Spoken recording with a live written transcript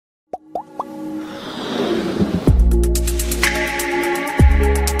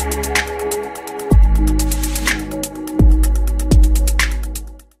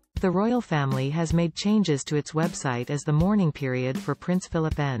The royal family has made changes to its website as the mourning period for Prince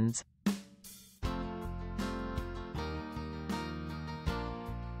Philip ends.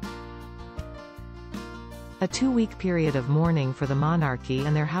 A 2-week period of mourning for the monarchy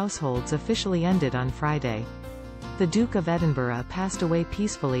and their households officially ended on Friday. The Duke of Edinburgh passed away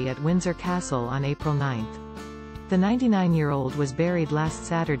peacefully at Windsor Castle on April 9. The 99-year-old was buried last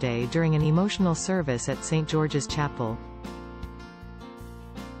Saturday during an emotional service at St. George's Chapel.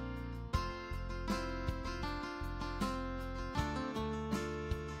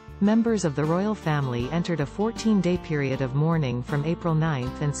 Members of the royal family entered a 14-day period of mourning from April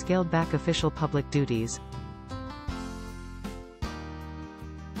 9 and scaled back official public duties.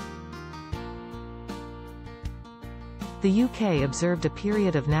 The UK observed a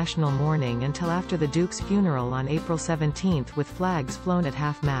period of national mourning until after the Duke's funeral on April 17 with flags flown at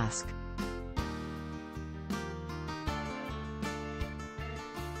half-mast.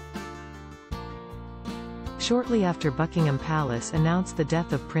 Shortly after Buckingham Palace announced the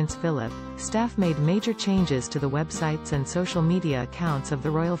death of Prince Philip, staff made major changes to the websites and social media accounts of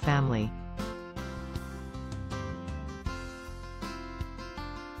the royal family.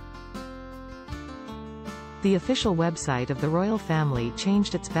 The official website of the royal family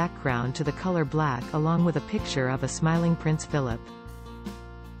changed its background to the color black along with a picture of a smiling Prince Philip.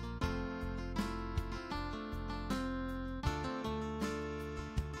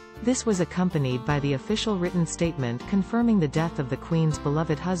 This was accompanied by the official written statement confirming the death of the Queen's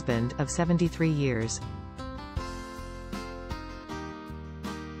beloved husband, of 73 years.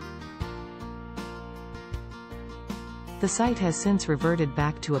 The site has since reverted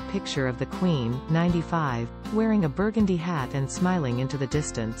back to a picture of the Queen, 95, wearing a burgundy hat and smiling into the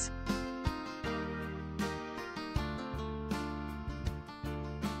distance.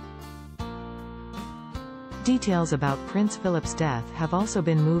 Details about Prince Philip's death have also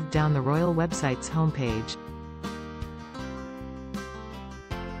been moved down the royal website's homepage.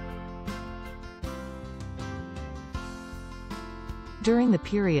 During the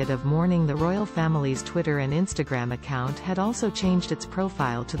period of mourning, the royal family's Twitter and Instagram account had also changed its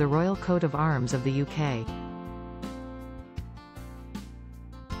profile to the Royal Coat of Arms of the UK.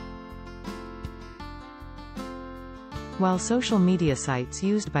 While social media sites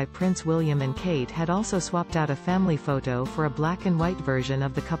used by Prince William and Kate had also swapped out a family photo for a black and white version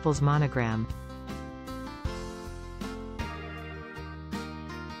of the couple's monogram.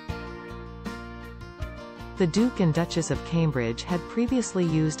 The Duke and Duchess of Cambridge had previously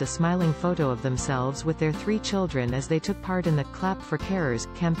used a smiling photo of themselves with their 3 children as they took part in the Clap for Carers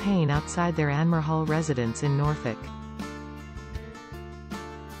campaign outside their Anmer Hall residence in Norfolk.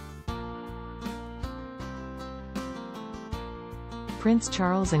 Prince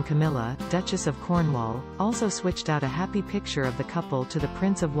Charles and Camilla, Duchess of Cornwall, also switched out a happy picture of the couple to the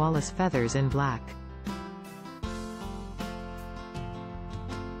Prince of Wales feathers in black.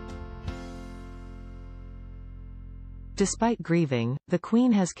 Despite grieving, the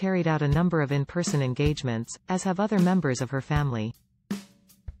Queen has carried out a number of in-person engagements, as have other members of her family.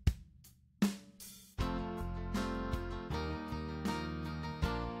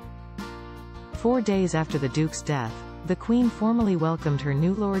 Four days after the Duke's death, the Queen formally welcomed her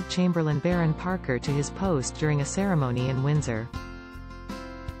new Lord Chamberlain Baron Parker to his post during a ceremony in Windsor.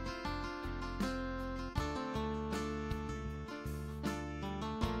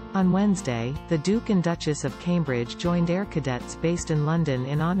 On Wednesday, the Duke and Duchess of Cambridge joined Air Cadets based in London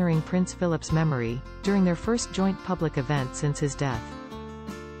in honouring Prince Philip's memory, during their first joint public event since his death.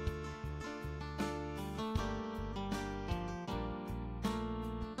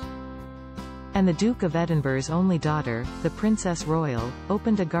 And the Duke of Edinburgh's only daughter, the Princess Royal,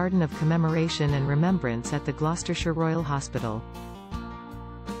 opened a garden of commemoration and remembrance at the Gloucestershire Royal Hospital.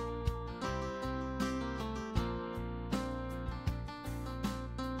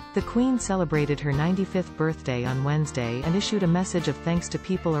 The Queen celebrated her 95th birthday on Wednesday and issued a message of thanks to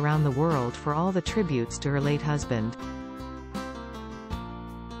people around the world for all the tributes to her late husband.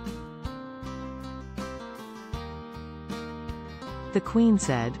 The Queen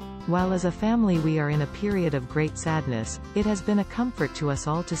said, "While as a family we are in a period of great sadness, it has been a comfort to us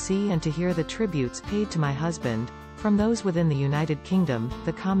all to see and to hear the tributes paid to my husband, from those within the United Kingdom,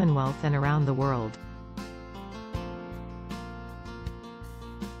 the Commonwealth and around the world.